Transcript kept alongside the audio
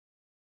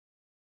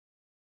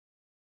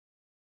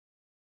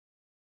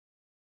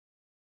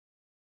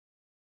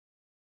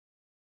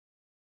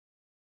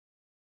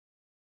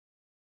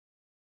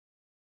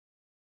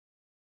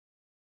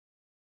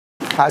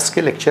आज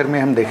के लेक्चर में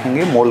हम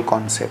देखेंगे मोल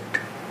कॉन्सेप्ट।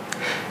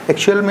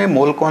 एक्चुअल में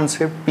मोल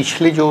कॉन्सेप्ट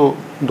पिछले जो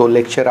 2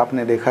 लेक्चर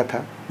आपने देखा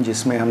था,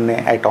 जिसमें हमने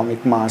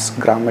atomic mass,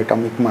 gram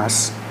atomic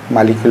mass,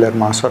 molecular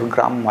mass और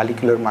ग्राम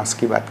मॉलिक्यूलर मास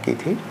की बात की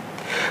थी,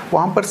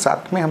 वहाँ पर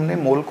साथ में हमने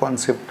मोल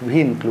कॉन्सेप्ट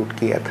भी इंक्लूड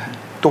किया था।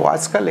 तो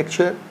आज का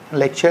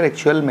लेक्चर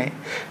एक्चुअल में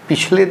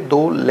पिछले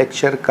 2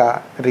 लेक्चर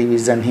का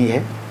रिवीजन ही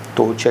है।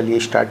 तो चलिए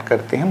स्टार्ट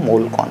करते हैं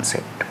मोल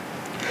कॉन्सेप्ट।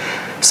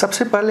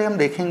 सबसे पहले हम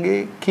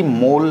देखेंगे कि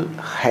मोल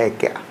है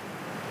क्या।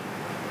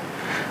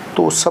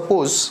 तो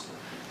सपोज़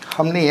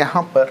हमने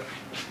यहाँ पर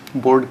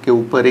बोर्ड के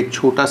ऊपर एक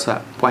छोटा सा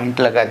पॉइंट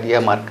लगा दिया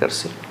मार्कर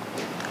से,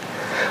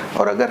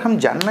 और अगर हम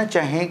जानना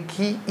चाहें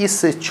कि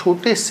इस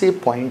छोटे से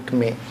पॉइंट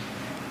में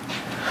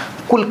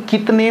कुल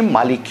कितने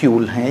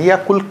मॉलिक्यूल हैं या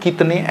कुल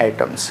कितने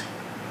एटम्स हैं,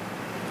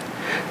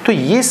 तो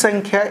ये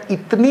संख्या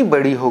इतनी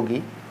बड़ी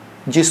होगी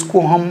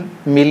जिसको हम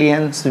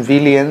मिलियंस,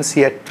 बिलियंस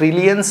या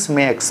ट्रिलियंस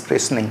में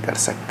एक्सप्रेस नहीं कर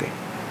सकते।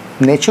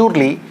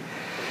 नेचुरली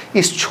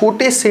इस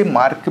छोटे से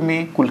मार्क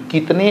में कुल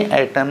कितने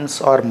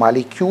एटम्स और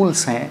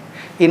मॉलिक्यूल्स हैं,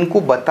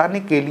 इनको बताने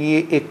के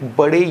लिए एक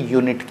बड़े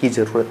यूनिट की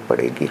ज़रूरत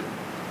पड़ेगी,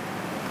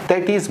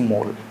 दैट इज़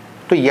मोल।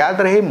 तो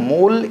याद रहे,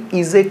 मोल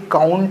इज़ ए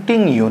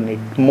काउंटिंग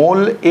यूनिट।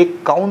 मोल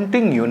एक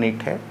काउंटिंग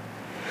यूनिट है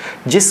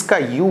जिसका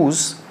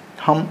यूज़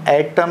हम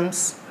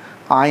atoms,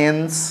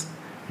 ions,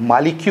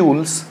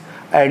 molecules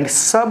and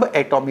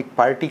subatomic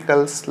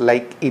particles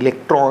like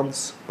electrons,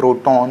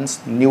 protons,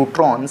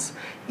 neutrons,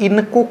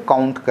 इनको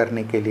काउंट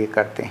करने के लिए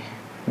करते हैं।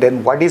 Then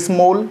what is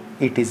mole?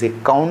 It is a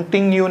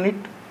counting unit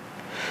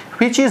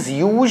which is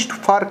used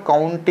for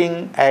counting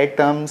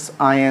atoms,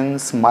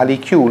 ions,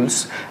 molecules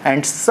and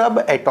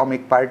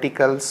subatomic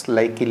particles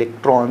like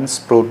electrons,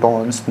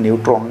 protons,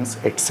 neutrons,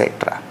 etc.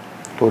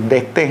 तो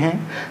देखते हैं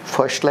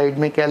first slide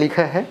में क्या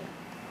लिखा है।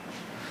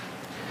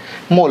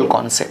 Mole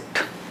concept.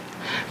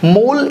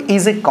 Mole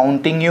is a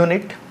counting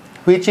unit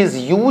which is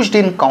used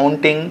in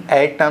counting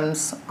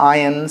atoms,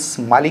 ions,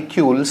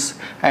 molecules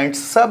and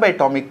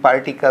subatomic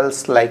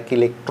particles like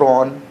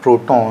electron,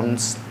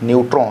 protons,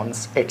 neutrons,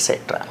 etc.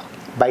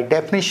 By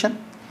definition,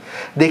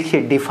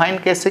 देखिए define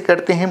कैसे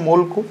करते हैं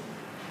मोल को।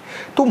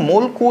 तो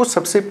मोल को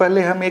सबसे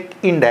पहले हम एक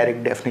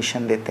इनडायरेक्ट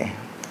डेफिनेशन देते हैं।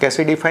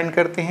 कैसे डिफाइन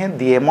करते हैं?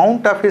 The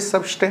amount of a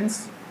substance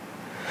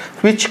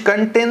which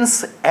contains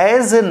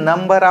as a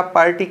number of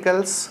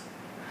particles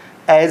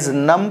as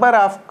number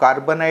of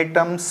carbon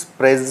atoms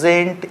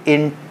present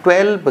in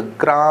 12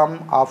 gram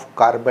of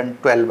carbon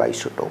 12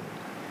 isotope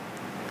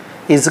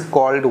is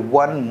called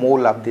 1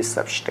 mole of this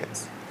substance।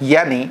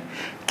 यानी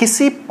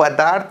किसी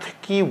पदार्थ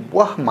की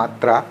वह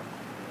मात्रा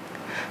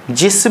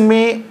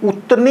जिसमें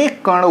उतने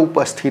कण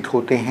उपस्थित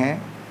होते हैं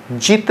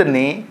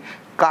जितने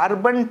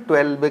कार्बन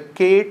 12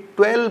 के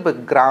 12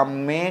 ग्राम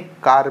में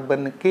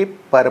कार्बन के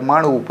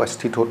परमाणु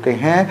उपस्थित होते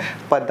हैं,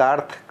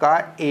 पदार्थ का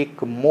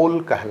एक मोल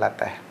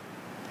कहलाता है।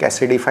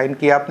 कैसे डिफाइन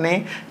किया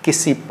आपने?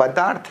 किसी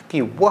पदार्थ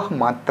की वह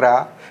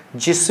मात्रा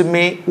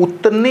जिसमें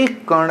उतने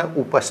कण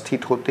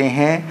उपस्थित होते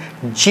हैं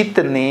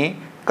जितने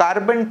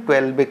कार्बन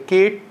 12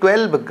 के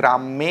 12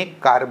 ग्राम में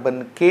कार्बन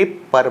के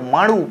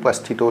परमाणु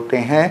उपस्थित होते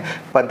हैं,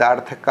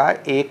 पदार्थ का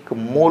एक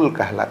मोल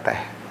कहलाता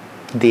है।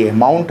 The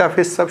amount of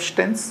a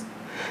substance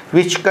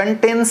which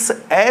contains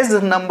as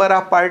number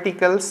of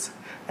particles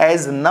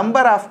as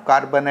number of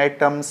carbon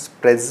atoms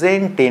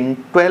present in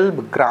 12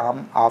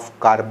 gram of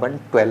carbon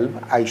 12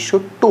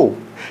 isotope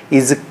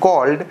is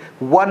called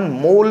 1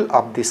 mole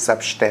of this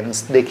substance।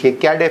 देखिए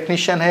क्या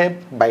definition है?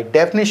 By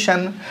definition,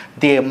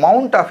 the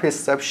amount of a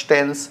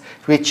substance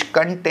which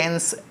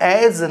contains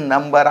as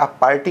number of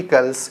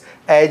particles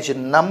as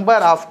number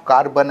of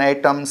carbon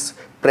atoms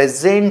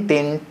present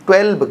in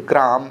 12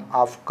 gram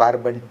of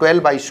carbon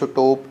 12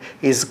 isotope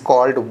is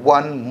called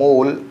 1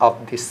 mole of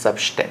this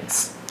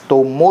substance।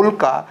 तो मोल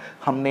का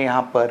हमने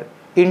यहाँ पर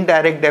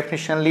indirect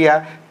definition लिया,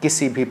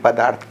 किसी भी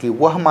पदार्थ की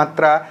वह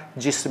मात्रा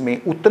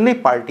जिसमें उतने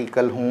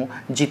पार्टिकल हों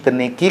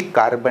जितने कि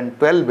कार्बन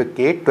 12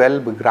 के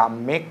 12 ग्राम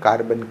में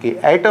कार्बन के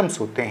एटम्स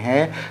होते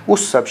हैं,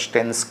 उस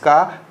सब्सटेंस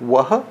का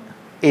वह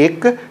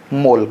एक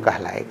मोल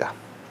कहलाएगा।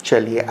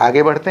 चलिए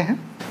आगे बढ़ते हैं।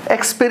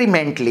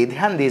 एक्सपेरिमेंटली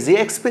ध्यान दीजिए,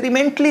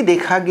 एक्सपेरिमेंटली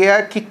देखा गया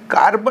कि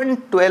कार्बन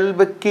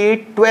 12 के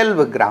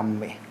 12 ग्राम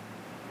में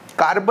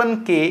कार्बन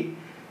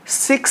के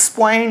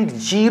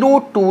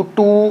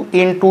 6.022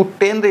 into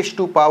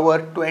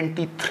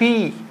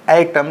 10⁻23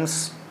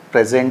 एटम्स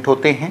प्रेजेंट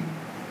होते हैं।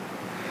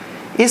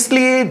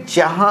 इसलिए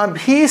जहां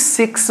भी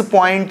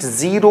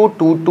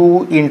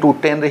 6.022 into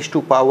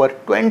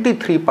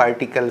 10⁻23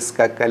 पार्टिकल्स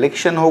का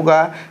कलेक्शन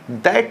होगा,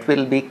 that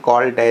will be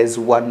called as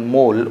 1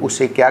 मोल।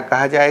 उसे क्या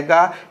कहा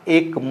जाएगा?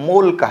 एक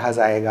मोल कहा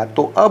जाएगा।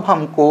 तो अब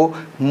हमको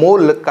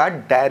मोल का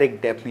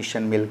डायरेक्ट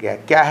डेफिनेशन मिल गया।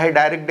 क्या है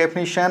direct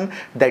definition?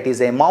 That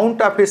is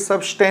amount of a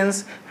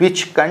substance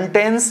which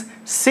contains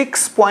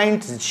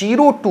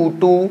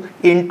 6.022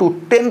 into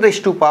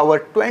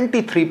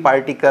 10⁻23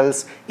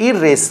 particles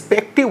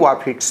irrespective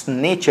of its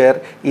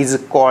nature is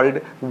called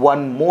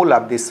 1 mole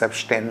of this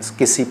substance।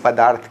 किसी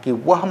पदार्थ की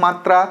वह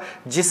मात्रा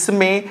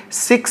जिसमें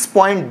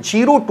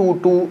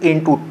 6.022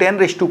 into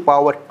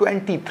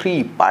 10⁻23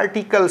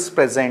 particles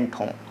present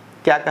हों,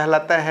 क्या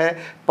कहलाता है?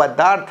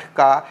 पदार्थ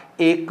का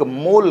एक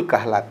मोल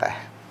कहलाता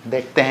है।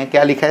 देखते हैं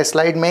क्या लिखा है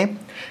स्लाइड में।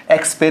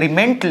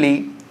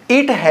 Experimentally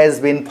it has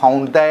been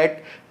found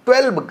that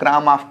 12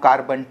 gram of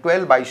carbon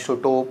 12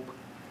 isotope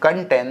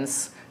contains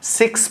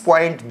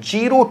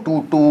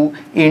 6.022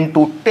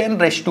 into 10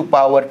 raised to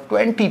power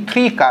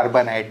 23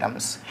 carbon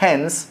atoms.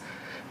 Hence,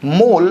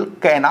 mole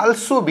can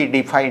also be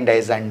defined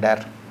as under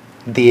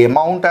the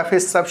amount of a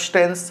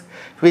substance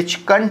which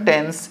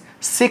contains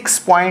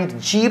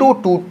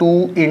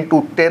 6.022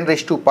 into 10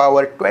 raised to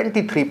power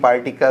 23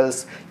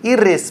 particles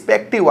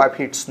irrespective of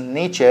its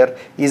nature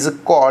is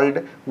called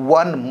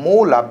 1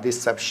 mole of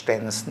this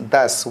substance.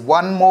 Thus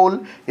 1 mole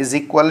is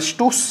equals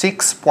to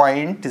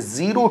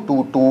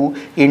 6.022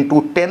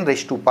 into 10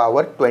 raised to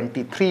power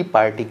 23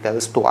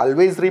 particles. So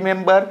always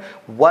remember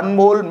 1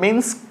 mole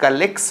means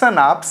collection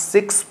of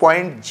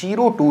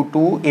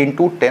 6.022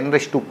 into 10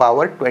 raised to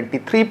power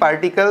 23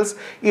 particles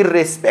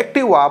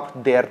irrespective of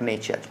their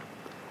nature.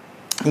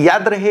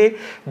 याद रहे,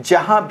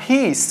 जहां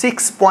भी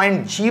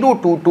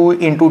 6.022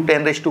 into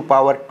 10 raise to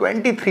power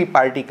 23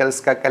 particles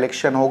का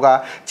collection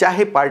होगा,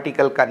 चाहे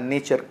particle का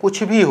nature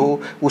कुछ भी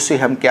हो, उसे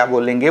हम क्या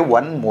बोलेंगे?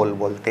 1 मोल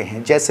बोलते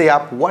हैं। जैसे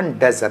आप 1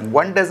 dozen,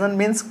 1 dozen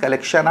means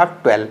collection of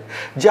 12,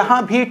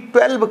 जहां भी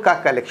 12 का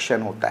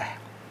कलेक्शन होता है।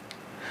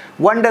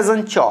 1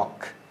 डजन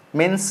चौक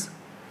मीन्स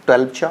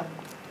 12 चौक,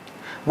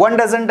 1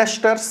 dozen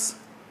dusters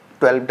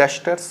 12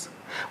 dusters,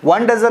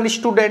 1 dozen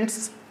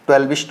students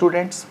 12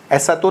 students.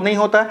 ऐसा तो नहीं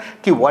होता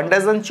कि 1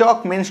 डजन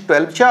चौक मीन्स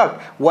 12 चौक,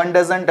 1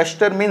 डजन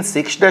डस्टर मीन्स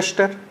 6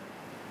 डस्टर।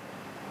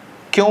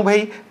 क्यों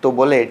भाई? तो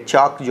बोले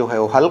चौक जो है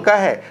वो हल्का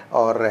है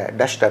और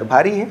डस्टर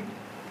भारी है।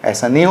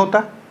 ऐसा नहीं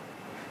होता।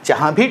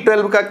 जहां भी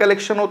 12 का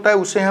कलेक्शन होता है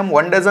उसे हम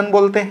 1 डजन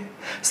बोलते हैं।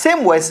 सेम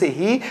वैसे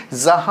ही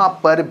जहां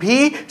पर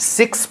भी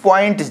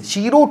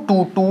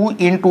 6.022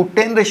 into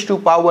 10 raise to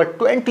power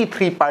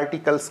 23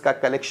 particles का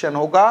कलेक्शन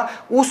होगा,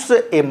 उस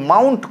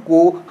अमाउंट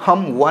को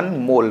हम 1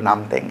 मोल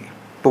नाम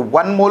देंगे। तो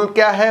 1 मोल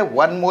क्या है?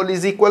 1 mole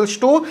is equals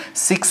to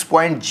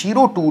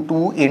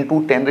 6.022 into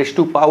 10 raise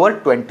to power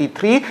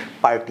 23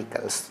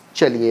 particles.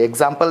 चलिए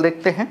एग्जाम्पल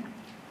देखते हैं।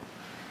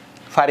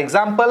 For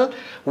example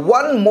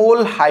 1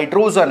 mole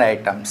hydrogen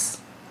atoms.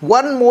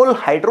 1 mole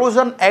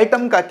hydrogen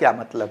atom का क्या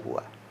मतलब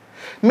हुआ?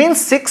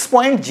 Means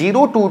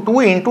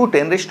 6.022 into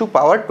 10 raise to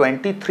power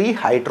 23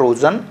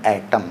 hydrogen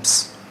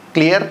atoms.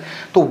 Clear?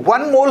 तो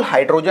 1 मोल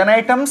hydrogen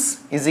atoms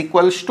is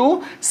equals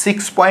to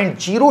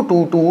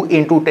 6.022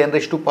 into 10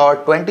 raise to power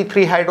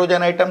 23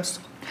 hydrogen atoms.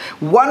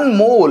 1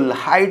 mole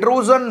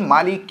hydrogen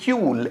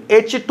molecule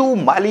H2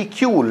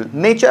 molecule,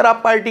 nature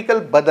of particle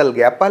बदल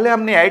गया। पहले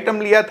हमने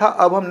atom लिया था,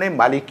 अब हमने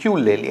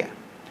मॉलिक्यूल ले लिया।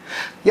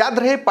 याद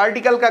रहे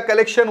पार्टिकल का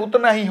कलेक्शन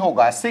उतना ही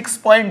होगा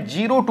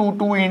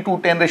 6.022 इंटू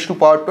 10 रेज़ टू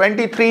पावर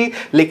 23,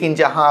 लेकिन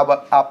जहां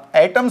अब आप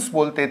एटम्स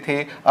बोलते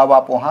थे, अब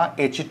आप वहां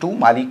H2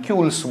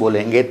 मॉलिक्यूल्स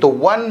बोलेंगे। तो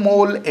 1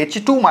 मोल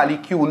H2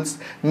 molecules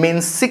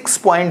means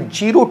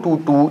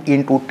 6.022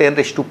 into 10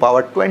 raise to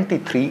power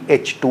 23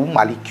 H2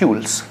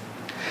 molecules.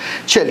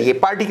 चलिए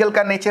पार्टिकल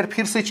का नेचर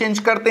फिर से चेंज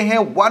करते हैं।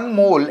 1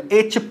 मोल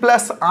H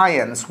प्लस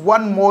आयंस,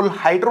 1 मोल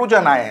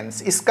हाइड्रोजन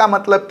आयंस, इसका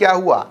मतलब क्या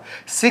हुआ?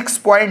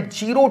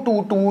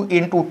 6.022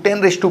 into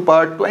 10 raise to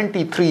power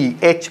 23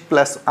 H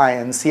plus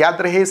ions.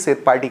 याद रहे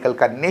सिर्फ पार्टिकल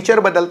का नेचर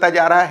बदलता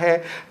जा रहा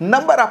है,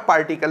 नंबर ऑफ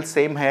पार्टिकल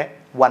सेम है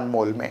 1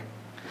 मोल में।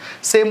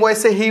 सेम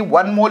वैसे ही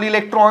 1 मोल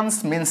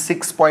electrons means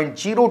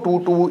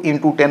 6.022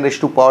 into 10 raise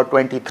to power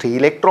 23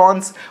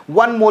 electrons.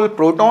 1 mole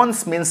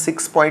protons means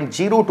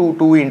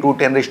 6.022 into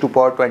 10 raise to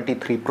power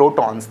 23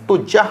 protons. तो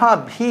जहां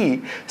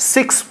भी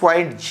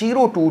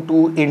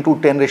 6.022 into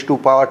 10 raise to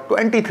power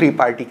 23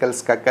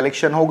 particles का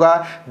कलेक्शन होगा,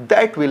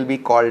 that will be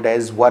called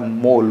as 1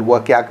 मोल। वह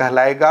क्या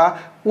कहलाएगा?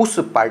 उस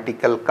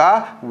पार्टिकल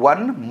का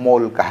 1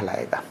 मोल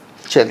कहलाएगा।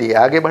 चलिए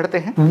आगे बढ़ते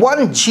हैं।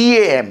 1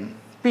 GAM,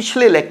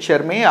 पिछले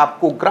लेक्चर में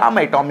आपको ग्राम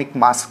एटॉमिक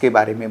मास के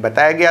बारे में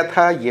बताया गया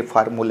था। ये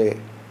फार्मूले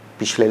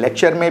पिछले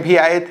लेक्चर में भी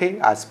आए थे,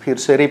 आज फिर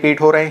से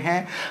रिपीट हो रहे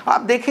हैं।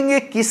 आप देखेंगे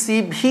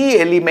किसी भी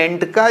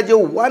एलिमेंट का जो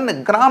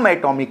 1 ग्राम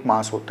एटॉमिक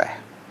मास होता है,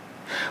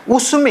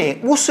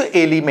 उसमें उस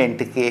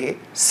एलिमेंट के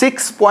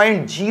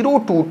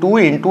 6.022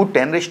 into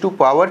 10 raise to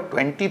power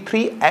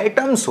 23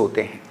 atoms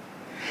होते हैं।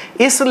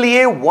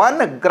 इसलिए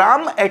 1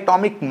 ग्राम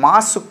एटॉमिक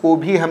मास को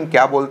भी हम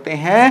क्या बोलते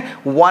हैं?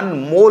 1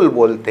 मोल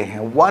बोलते हैं,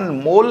 1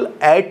 मोल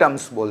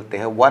एटम्स बोलते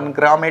हैं। 1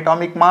 gram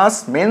atomic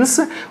mass means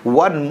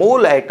 1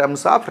 mole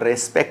atoms of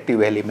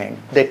respective element.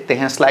 देखते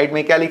हैं स्लाइड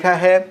में क्या लिखा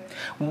है।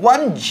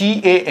 1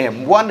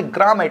 GAM, 1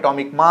 gram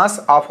atomic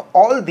mass of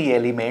all the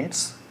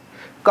elements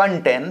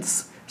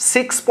contains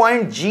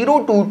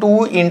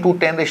 6.022 into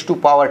 10 raised to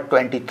power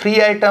 23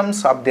 atoms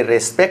of the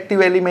respective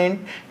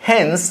element.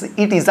 Hence,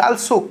 it is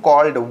also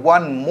called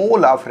 1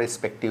 mole of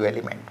respective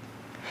element.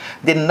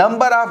 The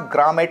number of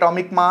gram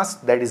atomic mass,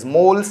 that is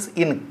moles,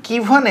 in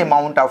given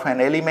amount of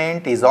an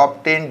element is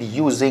obtained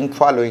using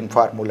following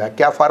formula.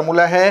 क्या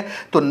formula है?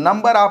 तो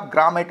number of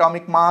gram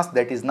atomic mass,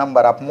 that is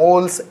number of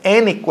moles,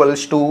 n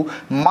equals to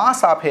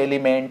mass of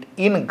element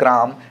in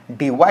gram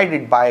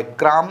divided by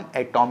gram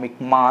atomic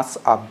mass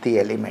of the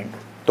element.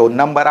 तो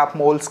number of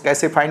moles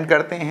कैसे find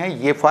करते हैं,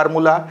 ये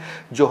formula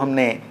जो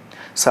हमने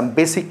some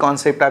basic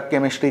concept of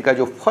chemistry का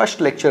जो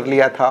first lecture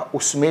लिया था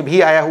उसमें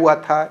भी आया हुआ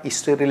था।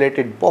 इससे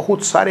रिलेटेड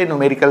बहुत सारे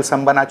न्यूमेरिकल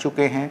सम बना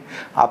चुके हैं,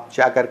 आप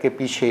जा कर के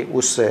पीछे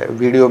उस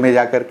वीडियो में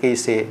जा कर के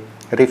इसे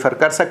रेफर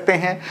कर सकते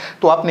हैं।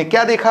 तो आपने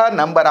क्या देखा,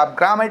 number of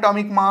gram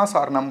atomic mass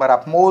और number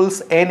of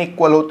moles, n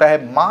equal होता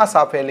है mass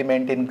of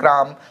element in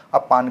gram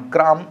upon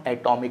gram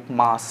atomic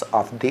mass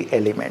of the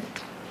element.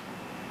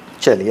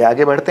 चलिए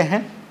आगे बढ़ते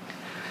हैं।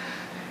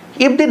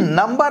 If the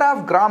number of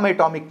gram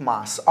atomic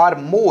mass or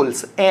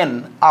moles n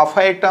of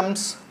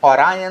atoms or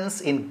ions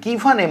in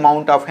given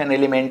amount of an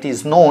element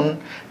is known,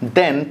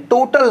 then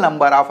total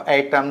number of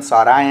atoms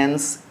or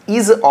ions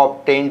is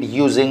obtained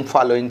using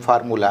following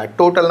formula.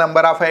 Total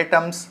number of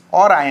atoms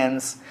or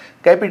ions,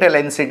 capital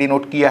N से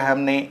denote किया है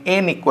हमने,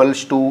 n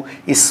equals to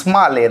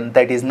small n,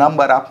 that is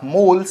number of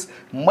moles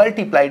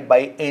multiplied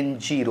by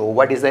n0.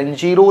 What is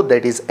n0?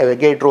 That is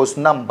Avogadro's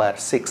number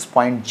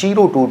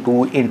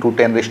 6.022 into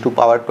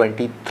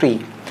 10⁻23।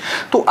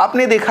 तो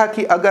आपने देखा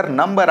कि अगर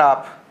number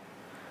of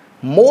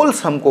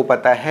moles हमको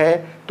पता है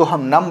तो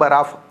हम नंबर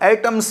ऑफ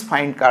एटम्स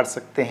फाइंड कर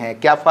सकते हैं।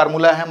 क्या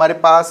फार्मूला है हमारे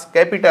पास,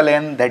 capital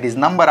N that is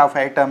number of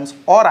atoms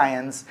और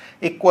आयंस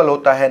इक्वल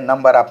होता है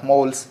number of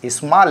moles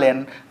small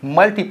n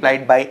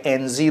multiplied by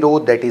n0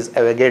 that is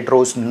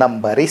Avogadro's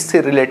number.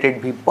 इससे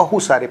रिलेटेड भी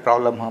बहुत सारे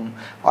प्रॉब्लम हम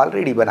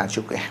ऑलरेडी बना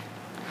चुके हैं।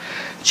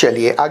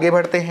 चलिए आगे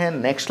बढ़ते हैं,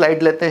 नेक्स्ट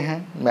स्लाइड लेते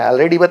हैं। मैं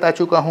ऑलरेडी बता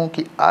चुका हूं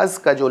कि आज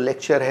का जो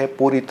लेक्चर है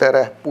पूरी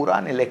तरह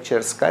पुराने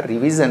लेक्चर्स का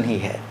रिवीजन ही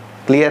है।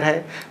 क्लियर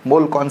है,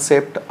 मोल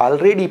कॉन्सेप्ट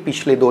ऑलरेडी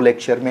पिछले 2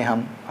 लेक्चर में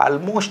हम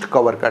ऑलमोस्ट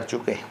कवर कर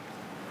चुके हैं।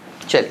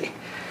 चलिए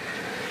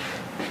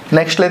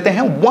नेक्स्ट लेते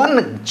हैं 1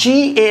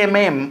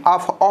 GMM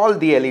of all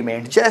the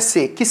element.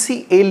 जैसे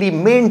किसी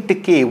एलिमेंट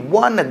के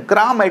 1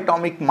 ग्राम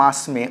एटॉमिक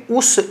मास में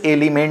उस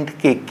एलिमेंट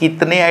के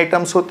कितने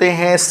आइटम्स होते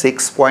हैं,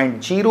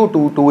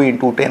 6.022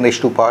 इंटू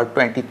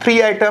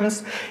 10⁻23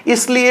 आइटम्स।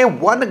 इसलिए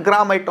 1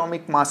 ग्राम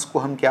एटॉमिक मास को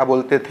हम क्या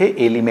बोलते थे,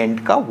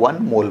 एलिमेंट का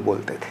 1 मोल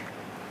बोलते थे।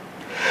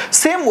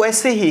 सेम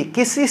वैसे ही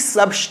किसी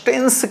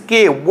सब्सटेंस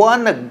के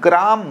 1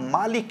 ग्राम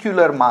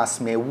मॉलिक्यूलर मास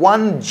में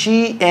 1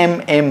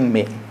 GMM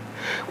में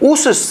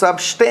उस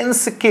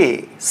सब्सटेंस के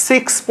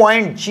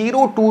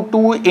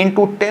 6.022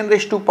 इंटू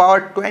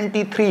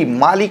 10⁻23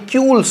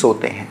 मॉलिक्यूल्स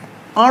होते हैं,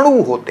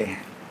 अणु होते हैं।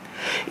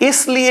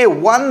 इसलिए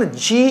 1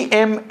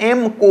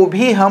 GMM को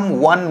भी हम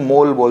 1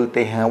 मोल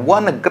बोलते हैं,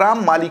 1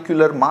 ग्राम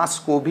मॉलिक्यूलर मास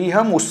को भी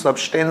हम उस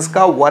सब्सटेंस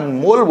का 1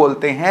 मोल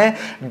बोलते हैं।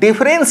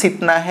 डिफरेंस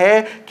इतना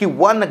है कि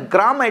 1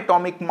 ग्राम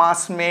एटॉमिक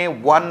मास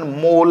में 1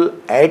 मोल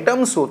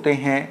एटम्स होते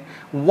हैं,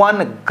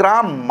 1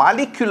 ग्राम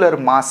मॉलिक्यूलर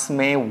मास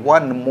में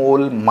 1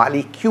 मोल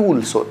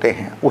मॉलिक्यूल्स होते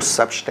हैं उस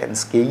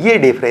सब्सटेंस के। ये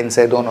डिफरेंस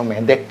है दोनों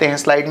में। देखते हैं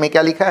स्लाइड में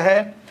क्या लिखा है।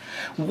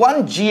 1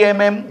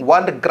 GMM,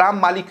 1 gram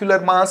molecular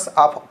mass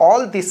of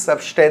all these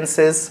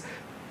substances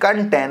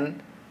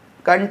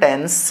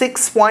contains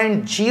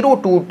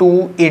 6.022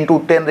 into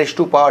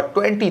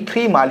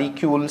 10⁻23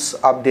 molecules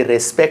of the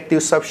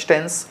respective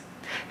substance.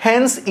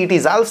 Hence, it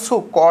is also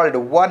called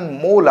 1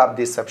 mole of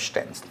the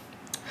substance.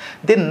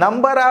 The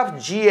number of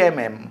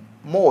GMM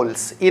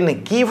moles in a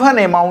given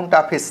amount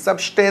of a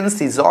substance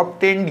is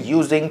obtained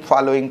using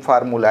following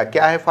formula.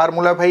 क्या है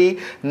formula भाई,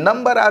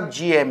 number of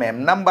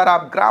GMM, number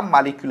of gram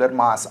molecular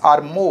mass or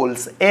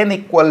moles, n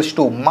equals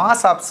to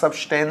mass of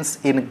substance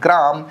in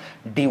gram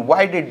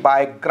divided by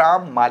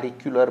gram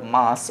molecular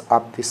mass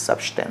of the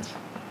substance.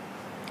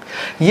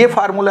 ये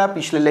formula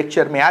पिछले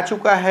lecture में आ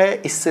चुका है।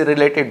 इससे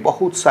related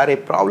बहुत सारे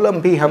प्रॉब्लम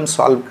भी हम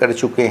सॉल्व कर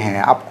चुके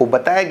हैं। आपको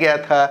बताया गया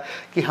था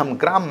कि हम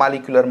ग्राम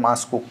मॉलिक्यूलर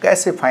मास को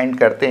कैसे फाइंड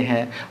करते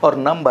हैं और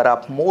नंबर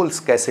ऑफ मोल्स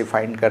कैसे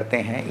फाइंड करते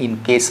हैं इन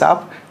केस ऑफ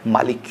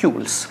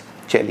मॉलिक्यूल्स।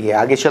 चलिए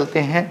आगे चलते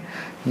हैं,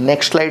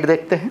 नेक्स्ट स्लाइड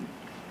देखते हैं।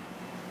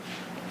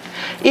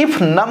 If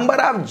number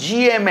of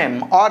GMM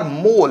or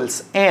moles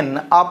n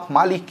of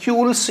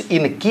molecules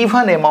in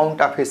given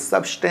amount of a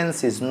substance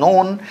is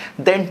known,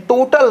 then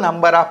total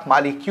number of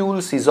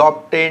molecules is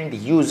obtained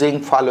using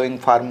following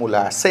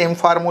formula. Same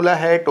formula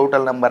है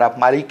total number of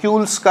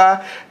molecules का,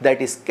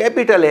 that is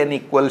capital N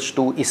equals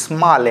to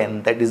small n,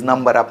 that is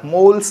number of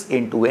moles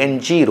into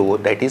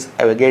n0, that is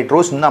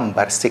Avogadro's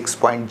number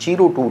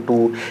 6.022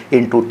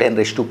 into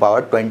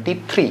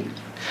 10⁻23।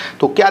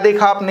 तो क्या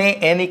देखा आपने,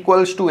 n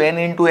equals to n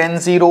into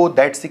n0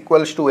 that's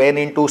equals to n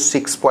into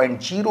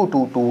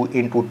 6.022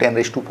 into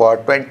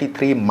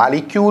 10⁻23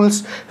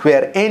 molecules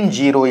where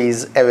n0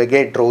 is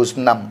Avogadro's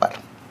number.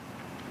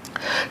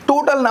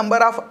 Total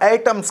number of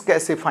atoms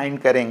कैसे find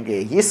करेंगे,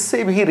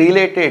 इससे भी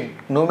related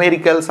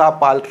numericals आप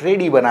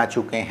already बना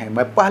चुके हैं।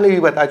 मैं पहले भी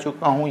बता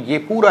चुका हूं, ये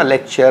पूरा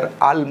लेक्चर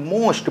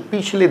ऑलमोस्ट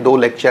पिछले 2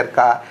 लेक्चर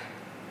का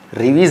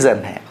रिवीजन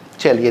है।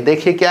 चलिए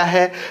देखिए क्या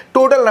है,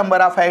 total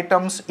number of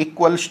atoms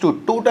equals to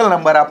total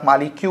number of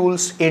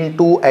molecules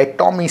into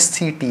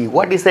atomicity.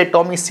 What is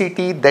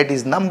atomicity? That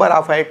is number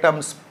of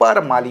atoms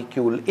पर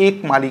मॉलिक्यूल।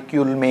 एक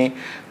मॉलिक्यूल में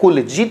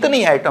कुल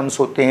जितने एटम्स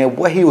होते हैं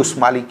वही उस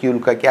मॉलिक्यूल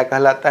का क्या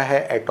कहलाता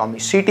है?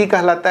 एटॉमिसिटी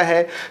कहलाता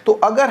है। तो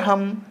अगर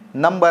हम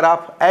नंबर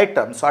ऑफ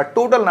एटम्स और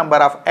टोटल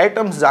नंबर ऑफ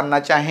एटम्स जानना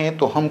चाहें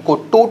तो हमको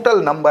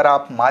टोटल नंबर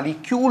ऑफ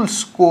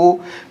मॉलिक्यूल्स को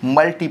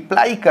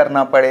मल्टीप्लाई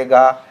करना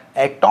पड़ेगा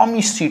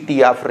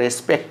एटॉमिसिटी ऑफ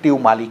रेस्पेक्टिव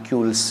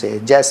मॉलिक्यूल्स से।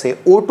 जैसे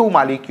O2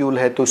 मॉलिक्यूल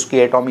है तो उसकी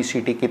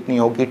एटॉमिसिटी कितनी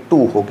होगी?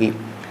 2 होगी।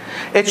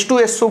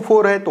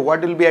 H2SO4 है तो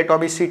व्हाट विल बी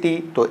एटॉमिसिटी?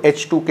 तो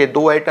H2 के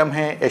 2 एटम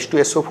हैं,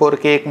 H2SO4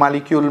 के एक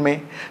मॉलिक्यूल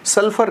में,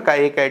 सल्फर का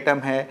एक एटम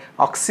है,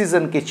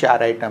 ऑक्सीजन के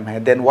 4 एटम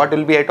हैं। Then what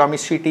will be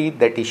atomicity?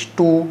 That is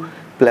 2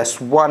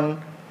 + 1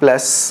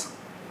 +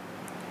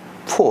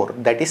 4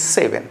 that is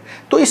 7।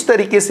 तो इस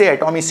तरीके से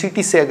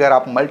एटॉमिसिटी से अगर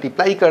आप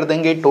मल्टीप्लाई कर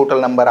देंगे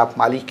टोटल नंबर ऑफ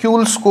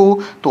मॉलिक्यूल्स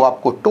को तो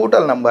आपको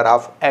टोटल नंबर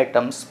ऑफ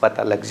एटम्स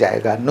पता लग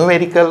जाएगा।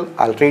 न्यूमेरिकल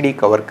ऑलरेडी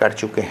कवर कर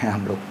चुके हैं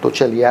हम लोग। तो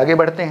चलिए आगे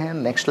बढ़ते हैं,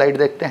 नेक्स्ट स्लाइड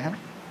देखते हैं।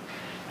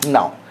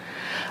 नाउ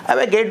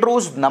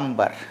एवोगैड्रोस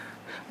नंबर,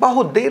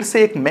 बहुत देर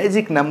से एक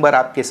मैजिक नंबर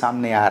आपके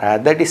सामने आ रहा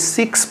है, दैट इज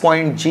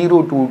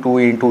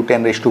 6.022 ×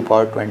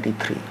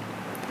 10⁻23।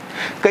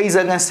 कई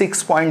जगह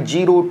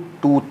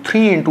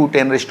 6.023 ×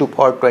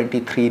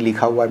 10⁻23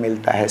 लिखा हुआ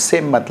मिलता है,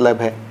 सेम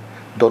मतलब है,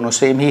 दोनों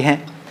सेम ही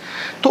हैं।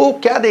 तो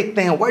क्या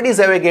देखते हैं, what is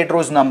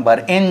Avogadro's number?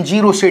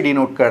 N0 से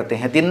डिनोट करते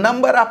हैं। The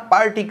number of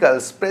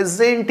particles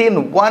present in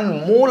 1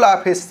 mole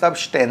of a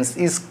substance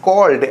is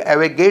called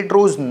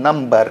Avogadro's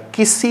number.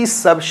 किसी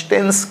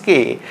सब्सटेंस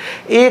के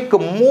 1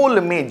 मोल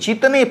में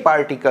जितने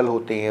पार्टिकल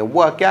होते हैं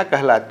वह क्या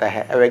कहलाता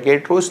है?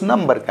 एवोगैड्रोस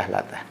नंबर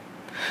कहलाता है।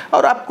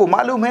 और आपको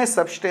मालूम है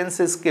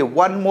सब्सटेंसेस के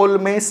 1 मोल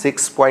में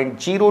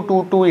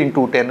 6.022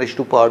 ×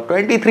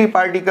 10⁻23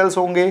 पार्टिकल्स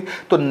होंगे।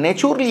 तो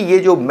नेचुरली ये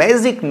जो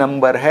मैजिक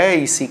नंबर है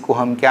इसी को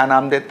हम क्या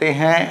नाम देते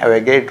हैं?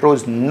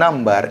 Avogadro's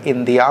number,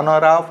 in the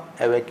honour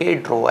of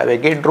Avogadro.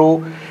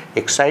 Avogadro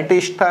एक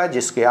साइंटिस्ट था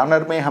जिसके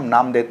ऑनर में हम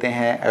नाम देते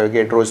हैं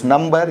एवोगैड्रोस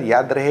नंबर।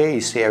 याद रहे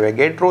इसे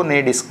एवोगैड्रो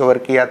ने डिस्कवर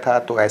किया था,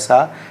 तो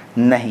ऐसा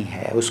नहीं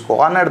है, उसको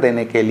ऑनर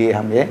देने के लिए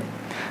हम ये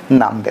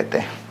नाम देते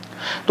हैं।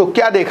 तो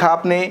क्या देखा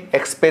आपने?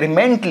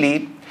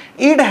 Experimentally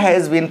it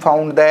has been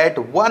found that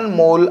 1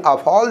 mole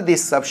of all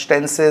these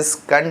substances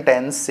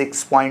contains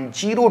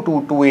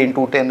 6.022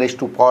 ×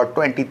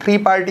 10⁻23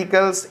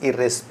 particles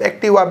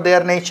irrespective of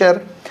their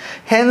nature.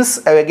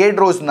 Hence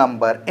Avogadro's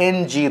number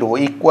N0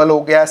 equal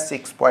हो गया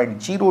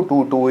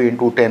 6.022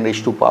 ×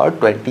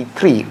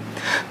 10⁻23।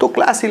 तो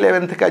क्लास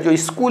 11th का जो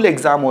स्कूल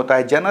एग्जाम होता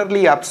है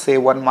जनरली आपसे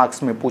 1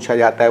 मार्क्स में पूछा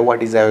जाता है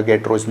what is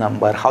Avogadro's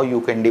number, how you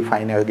can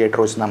define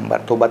Avogadro's number.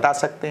 तो बता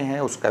सकते हैं,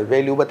 उसका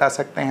वैल्यू बता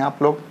सकते हैं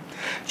आप लोग।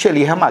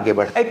 चलिए हम आगे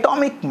बढ़ते हैं।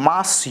 एटॉमिक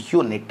मास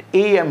यूनिट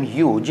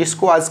AMU,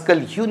 जिसको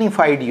आजकल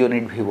यूनिफाइड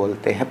यूनिट भी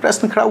बोलते हैं।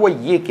 प्रश्न खड़ा हुआ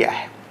ये क्या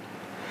है?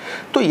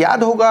 तो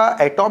याद होगा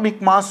एटॉमिक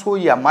मास हो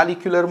या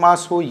मॉलिक्यूलर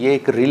मास हो, ये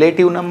एक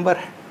रिलेटिव नंबर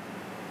है।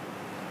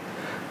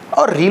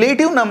 और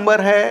रिलेटिव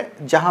नंबर है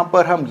जहां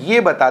पर हम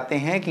ये बताते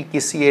हैं कि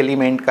किसी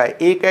एलिमेंट का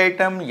एक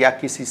एटम या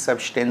किसी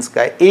सब्सटेंस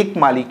का एक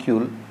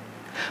मॉलिक्यूल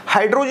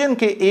हाइड्रोजन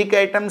के एक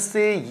एटम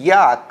से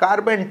या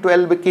कार्बन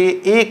 12 के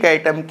एक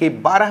एटम के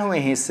 12वें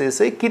हिस्से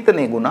से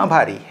कितने गुना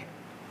भारी है,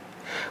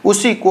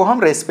 उसी को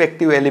हम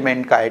रेस्पेक्टिव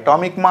एलिमेंट का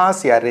एटॉमिक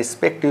मास या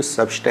रेस्पेक्टिव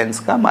सब्सटेंस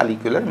का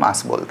मॉलिक्यूलर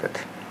मास बोलते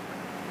थे।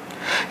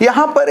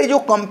 यहां पर ये जो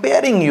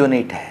कंपेयरिंग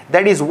यूनिट है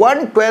that is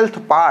 1/12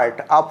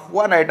 part of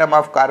 1 atom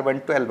of carbon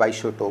 12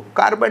 isotope.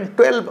 Carbon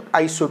 12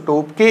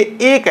 isotope के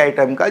एक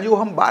एटम का जो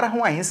हम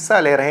 12वां हिस्सा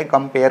ले रहे हैं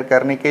कंपेयर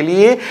करने के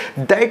लिए,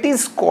 that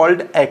is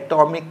called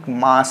atomic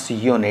mass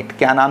unit.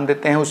 क्या नाम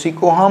देते हैं उसी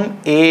को हम?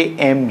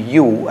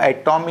 AMU,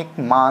 atomic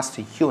mass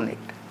unit.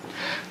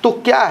 तो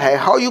क्या है,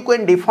 how you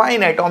can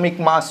define atomic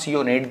mass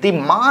unit? The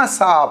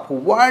mass of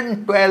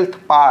 1/12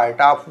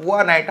 part of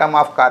 1 atom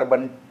of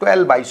carbon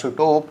 12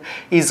 isotope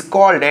is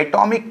called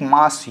atomic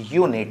mass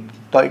unit.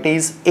 तो इट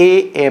इज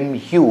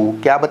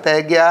AMU। क्या बताया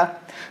गया?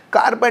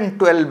 कार्बन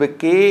 12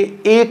 के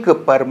एक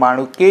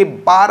परमाणु के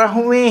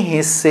 12वें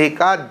हिस्से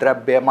का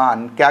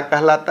द्रव्यमान क्या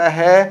कहलाता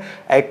है?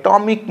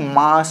 Atomic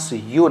mass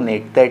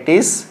unit, that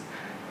is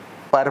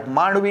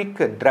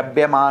परमाणुविक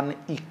द्रव्यमान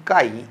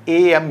इकाई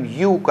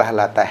AMU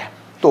कहलाता है।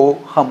 तो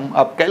हम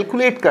अब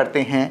कैलकुलेट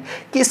करते हैं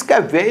कि इसका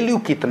वैल्यू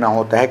कितना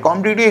होता है।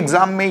 कॉम्पिटिटिव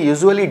एग्जाम में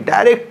यूजुअली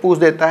डायरेक्ट पूछ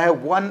देता है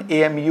 1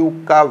 AMU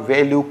का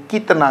वैल्यू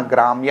कितना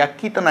ग्राम या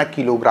कितना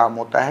किलोग्राम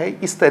होता है।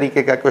 इस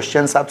तरीके का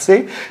क्वेश्चन आपसे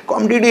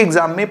कॉम्पिटिटिव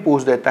एग्जाम में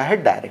पूछ देता है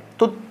डायरेक्ट।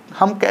 तो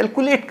हम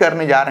कैलकुलेट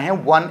करने जा रहे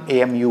हैं 1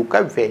 AMU का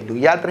वैल्यू।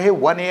 याद रहे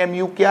 1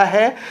 AMU क्या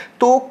है?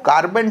 तो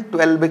कार्बन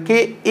 12 के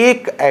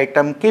एक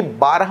एटम के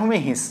 12वें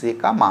हिस्से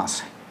का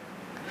मास है।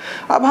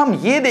 अब हम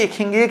ये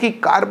देखेंगे कि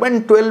कार्बन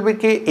 12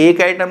 के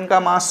एक एटम का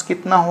मास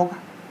कितना होगा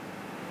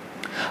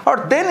और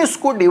देन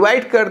इसको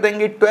डिवाइड कर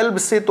देंगे 12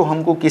 से, तो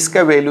हमको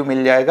किसका वैल्यू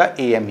मिल जाएगा?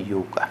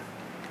 AMU का।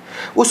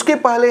 उसके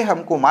पहले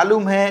हमको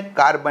मालूम है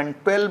कार्बन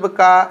 12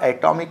 का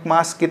एटॉमिक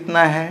मास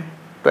कितना है?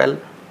 12।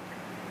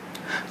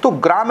 तो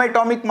ग्राम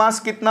एटॉमिक मास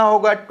कितना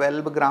होगा?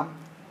 12 ग्राम।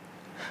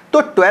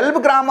 तो 12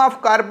 ग्राम ऑफ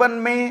कार्बन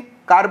में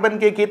कार्बन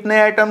के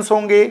कितने एटम्स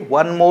होंगे?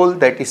 1 मोल,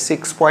 दैट इज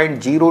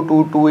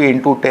 6.022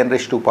 इंटू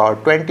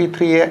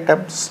 10⁻23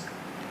 एटम्स।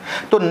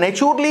 तो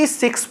नेचुरली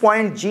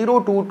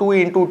 6.022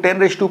 इंटू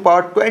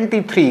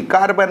 10⁻23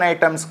 कार्बन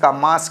एटम्स का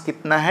मास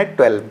कितना है?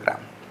 12 ग्राम।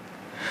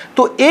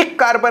 तो एक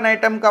कार्बन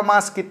एटम का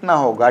मास कितना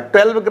होगा?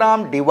 12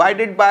 ग्राम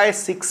डिवाइडेड बाय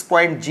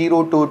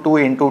 6.022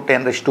 इंटू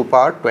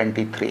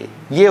 10⁻23,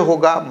 ये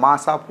होगा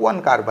mass of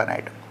 1 carbon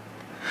atom.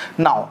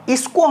 Now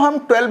इसको हम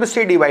 12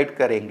 से डिवाइड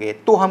करेंगे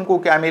तो हमको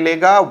क्या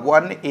मिलेगा?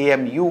 1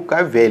 AMU का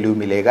वैल्यू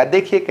मिलेगा।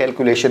 देखिए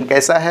कैलकुलेशन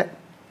कैसा है।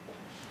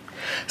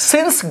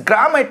 Since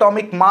gram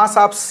atomic mass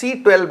of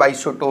C12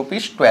 isotope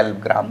is 12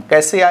 ग्राम,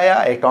 कैसे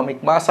आया? Atomic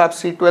mass of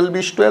C12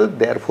 is 12,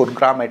 therefore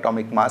gram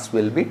atomic mass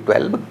will be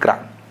 12 ग्राम।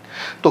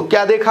 तो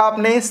क्या देखा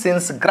आपने?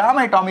 Since gram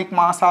atomic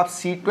mass of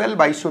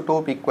C12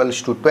 isotope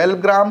equals to 12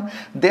 gram,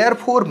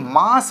 therefore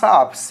mass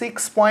of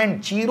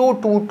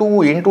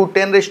 6.022 into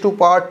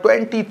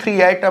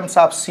 10⁻23 atoms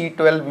of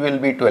C12 will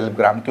be 12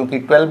 ग्राम, क्योंकि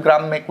 12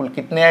 ग्राम में कुल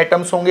कितने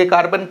एटम्स होंगे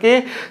carbon के?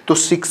 तो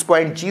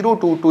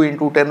 6.022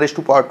 इंटू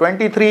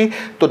 10⁻23,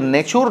 तो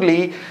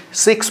नेचुरली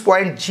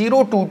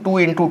 6.022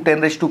 इंटू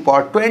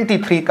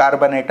 10⁻23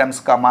 कार्बन एटम्स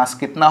का मास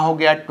कितना हो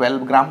गया?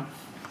 12 ग्राम।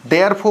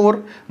 Therefore,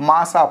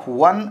 mass of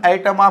 1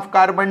 atom of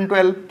carbon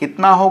 12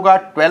 कितना होगा?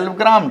 12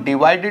 gram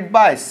divided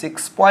by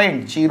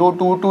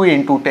 6.022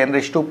 into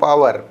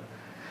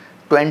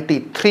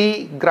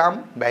 10⁻23 gram.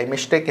 By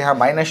mistake यहाँ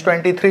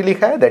 -23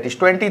 लिखा है, that is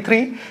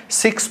 23।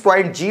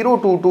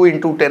 6.022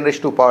 into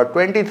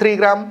 10⁻23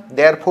 gram.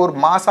 Therefore,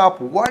 mass of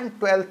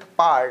 1/12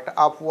 part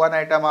of 1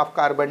 atom of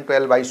carbon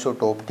 12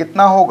 isotope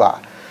कितना होगा?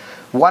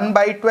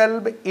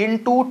 1/12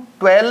 into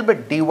 12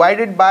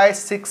 divided by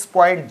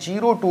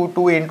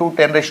 6.022 into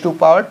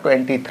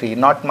 10⁻23,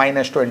 not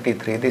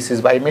 -23, this is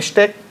by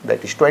mistake,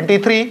 that is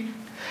 23।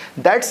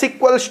 That's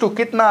equals to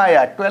कितना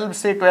आया? 12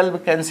 से 12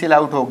 cancel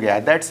out हो गया,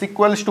 that's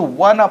equals to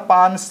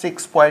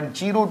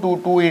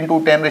 1/6.022 into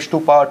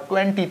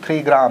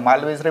 10⁻23 gram.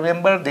 Always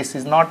remember this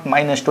is not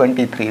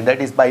 -23,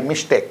 that is by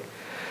mistake,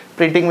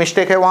 printing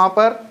mistake है वहां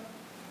पर।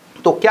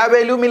 तो क्या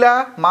वैल्यू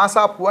मिला? Mass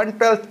of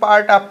 1/12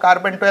 part of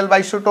carbon 12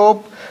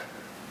 isotope,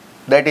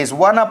 that is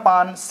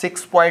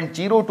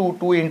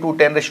 1/6.022 into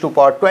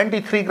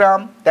 10⁻23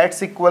 gram,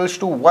 that's equals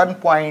to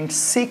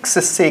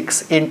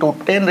 1.66 into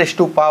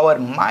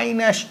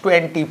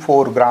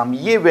 10⁻⁻24 ग्राम।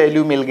 ये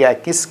value मिल गया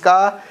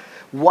किसका?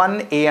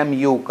 1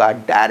 AMU का।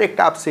 डायरेक्ट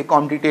आपसे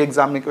कॉम्पिटिटिव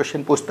एग्जाम में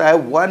क्वेश्चन पूछता है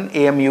 1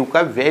 AMU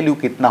का वैल्यू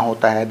कितना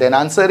होता है? Then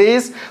answer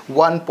is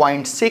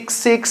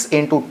 1.66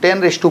 into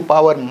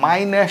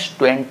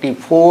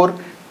 10⁻⁻24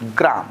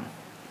 gram.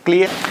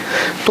 Clear?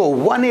 तो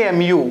 1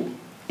 AMU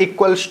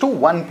equals to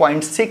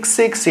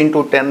 1.66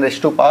 into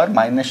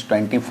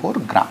 10⁻⁻24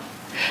 gram.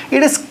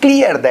 It is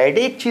clear that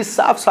एक चीज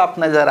साफ साफ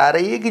नजर आ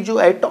रही है कि जो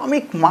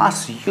एटॉमिक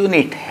मास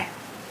यूनिट है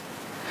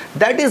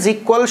that is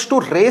equals to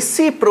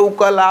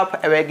reciprocal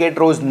of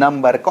Avogadro's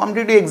number.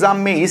 Competitive exam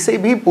में इसे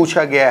भी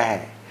पूछा गया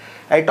है,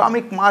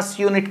 एटॉमिक मास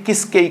यूनिट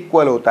किसके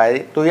इक्वल होता है?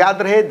 तो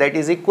याद रहे that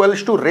is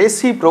equals to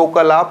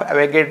reciprocal of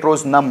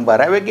Avogadro's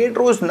number.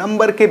 Avogadro's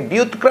number के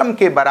व्युत्क्रम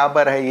के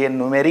बराबर है ये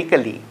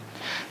न्यूमेरिकली।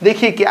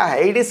 देखिए क्या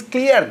है, it is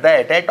clear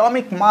that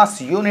atomic mass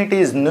unit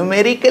is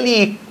numerically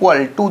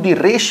equal to the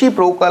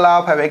reciprocal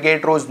of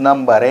Avogadro's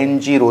number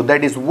N0,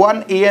 that is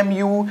 1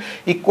 AMU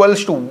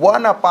equals to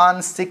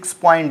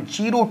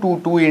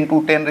 1/6.022 into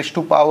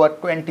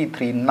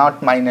 10⁻23, not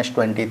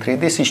 -23,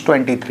 this is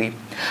 23।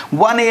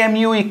 1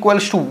 AMU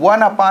equals to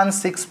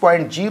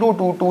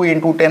 1/6.022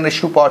 into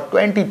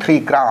 10⁻23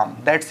 gram,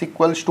 that's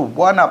equals to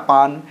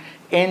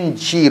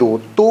 1/N0।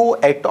 तो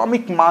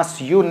atomic mass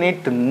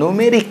unit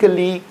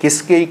numerically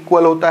किसके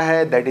equal होता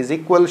है? That is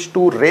equals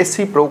to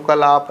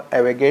reciprocal of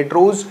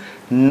Avogadro's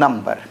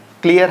number.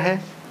 Clear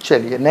है?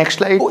 चलिए next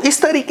slide. तो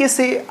इस तरीके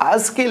से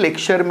आज के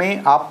लेक्चर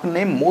में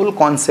आपने मोल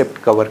कॉन्सेप्ट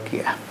कवर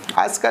किया।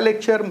 आज का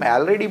लेक्चर मैं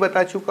ऑलरेडी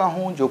बता चुका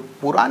हूं, जो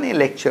पुराने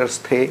लेक्चर्स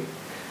थे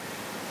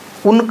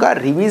उनका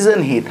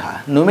रिवीजन ही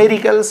था।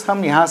 न्यूमेरिकल्स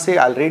हम यहां से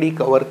ऑलरेडी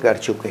कवर कर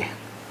चुके हैं।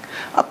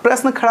 अब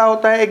प्रश्न खड़ा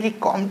होता है कि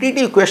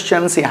कॉम्पिटिटिव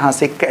क्वेश्चंस यहाँ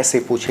से कैसे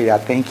पूछे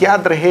जाते हैं।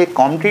 याद रहे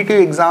कॉम्पिटिटिव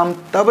एग्जाम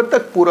तब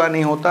तक पूरा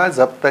नहीं होता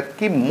जब तक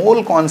कि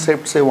मोल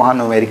कॉन्सेप्ट से वहाँ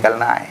न्यूमेरिकल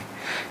ना आए,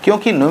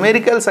 क्योंकि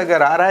न्यूमेरिकल्स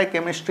अगर आ रहा है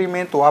केमिस्ट्री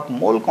में तो आप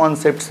मोल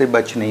कॉन्सेप्ट से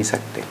बच नहीं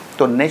सकते।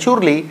 तो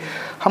नेचुरली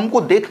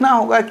हमको देखना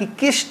होगा कि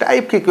किस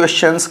टाइप के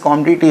क्वेश्चंस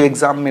कॉम्पिटिटिव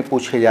एग्जाम में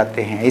पूछे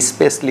जाते हैं,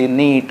 specially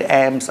NEET,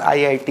 AIIMS,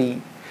 IIT,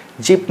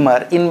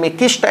 JIPMER, इनमें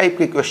किस टाइप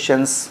के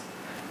क्वेश्चंस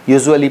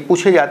यूजुअली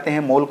पूछे जाते हैं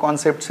मोल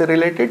कॉन्सेप्ट से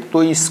रिलेटेड।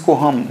 तो इसको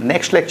हम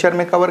नेक्स्ट लेक्चर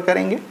में कवर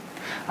करेंगे।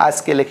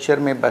 आज के लेक्चर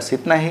में बस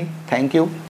इतना ही। Thank you.